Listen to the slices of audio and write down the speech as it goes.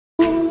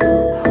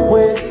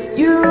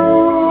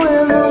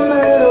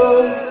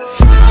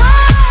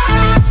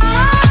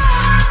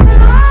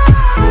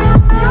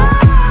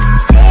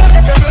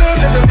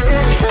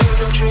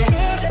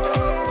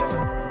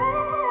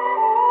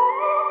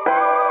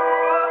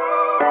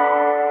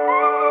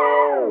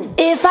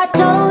If I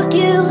told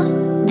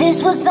you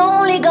this was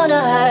only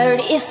gonna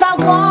hurt, if I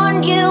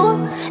warned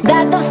you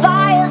that the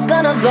fire's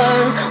gonna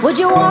burn, would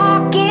you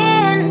walk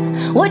in?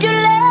 Would you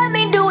let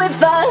me do it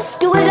first?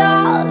 Do it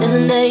all in the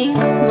name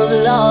of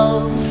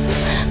love.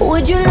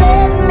 Would you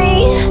let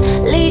me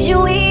lead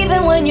you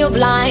even when you're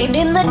blind?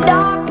 In the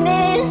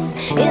darkness,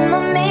 in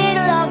the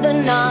middle of the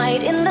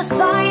night, in the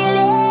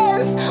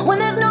silence, when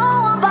there's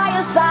no one by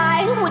your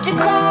side, would you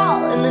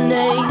call in the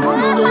name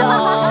of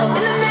love?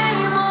 In the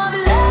name of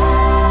love,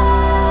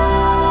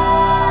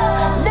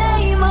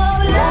 name of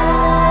love,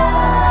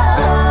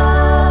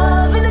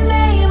 in the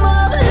name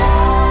of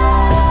love,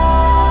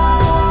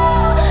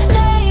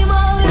 name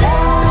of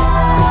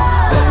love,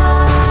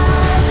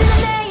 in the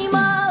name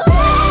of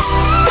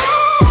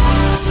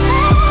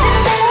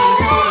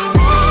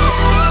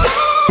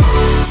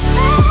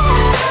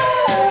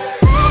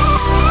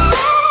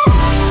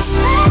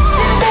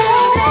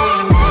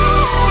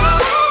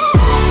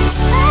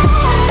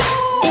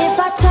If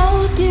I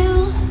told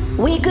you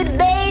we could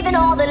bathe in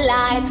all the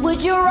lights,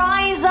 would you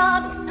rise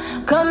up?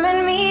 Come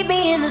and meet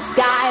me in the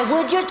sky.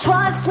 Would you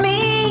trust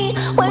me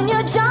when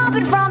you're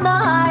jumping from the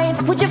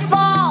heights? Would you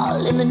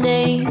fall in the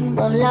name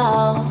of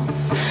love?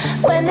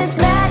 When there's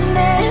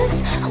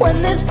madness,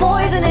 when there's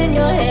poison in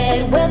your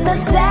head, when the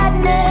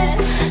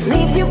sadness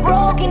leaves you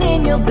broken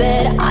in your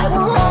bed, I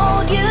will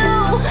hold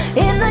you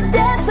in the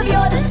depths of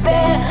your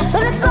despair.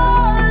 But it's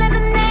all in the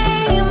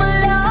name of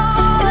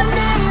love. In the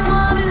name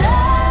of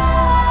love,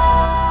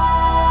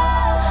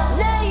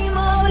 name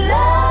of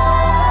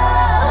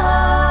love,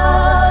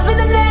 in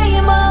the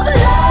name of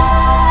love,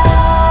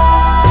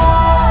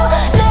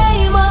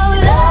 name of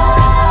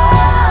love,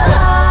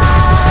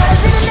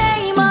 in the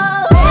name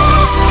of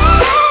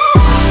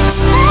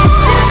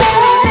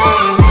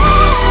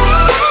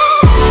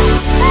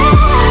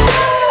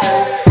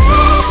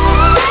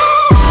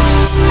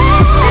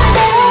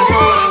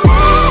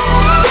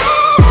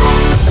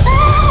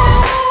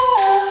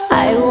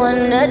I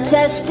wanna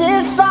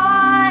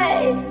testify,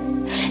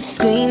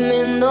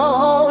 screaming the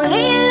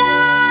holy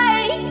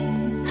light.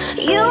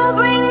 You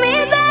bring me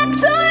back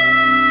to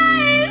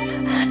life,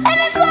 and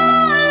it's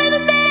all in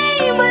the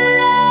name of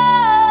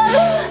love.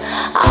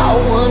 I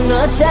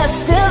wanna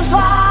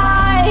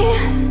testify,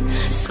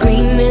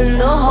 screaming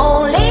the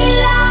holy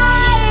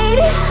light.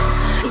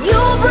 You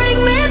bring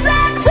me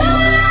back to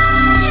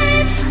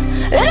life,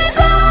 and it's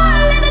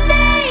all in the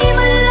name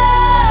of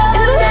love.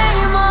 In the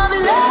name of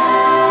love,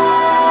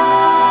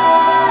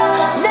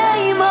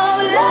 name of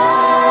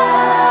love,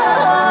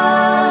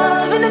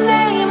 in the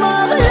name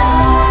of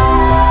love,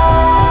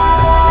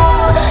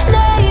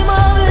 name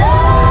of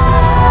love,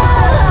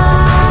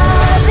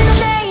 in the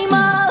name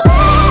of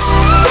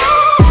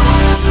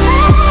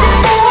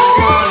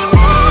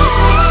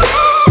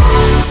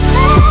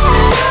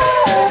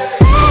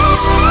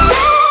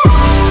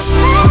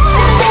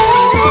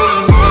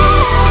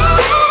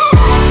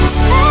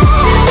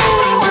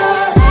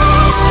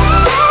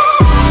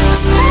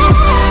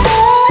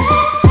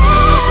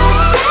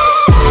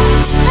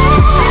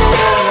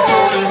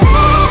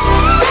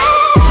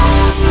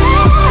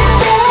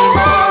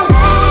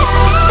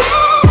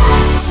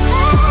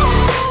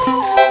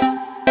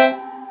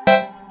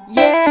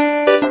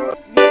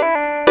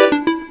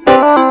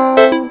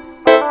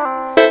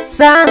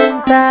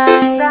Santai.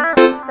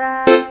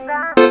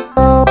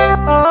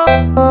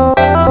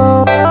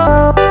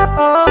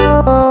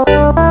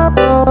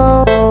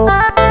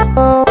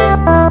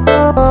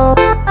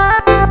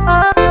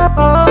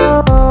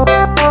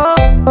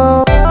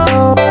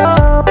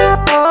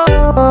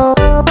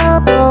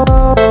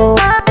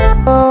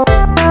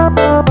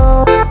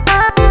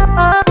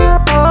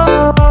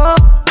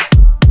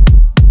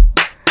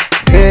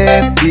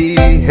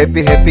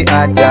 Happy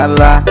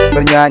ajalah,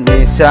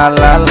 bernyanyi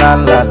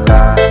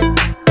shalalalala.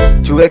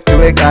 Cuek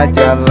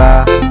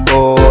ajalah,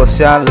 oh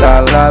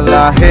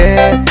shalalala.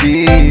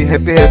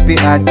 Happy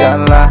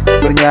ajalah,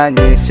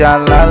 bernyanyi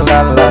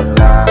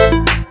shalalalala.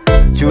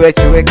 Cuek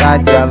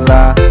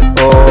ajalah,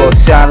 oh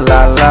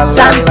shalalala.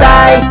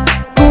 Santai,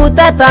 ku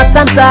tetap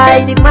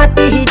santai,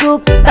 nikmati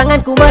hidup,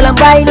 tanganku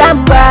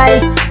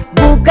melambai-lambai.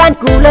 Bukan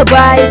ku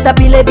lebay,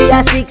 tapi lebih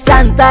asik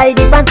santai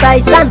di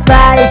pantai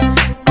santai.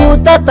 Ku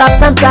tetap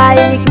santai,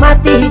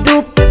 nikmati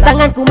hidup,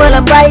 tanganku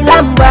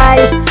melambai-lambai.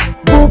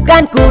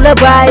 Bukan ku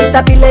lebay,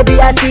 tapi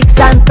lebih asik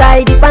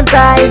santai di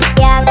pantai.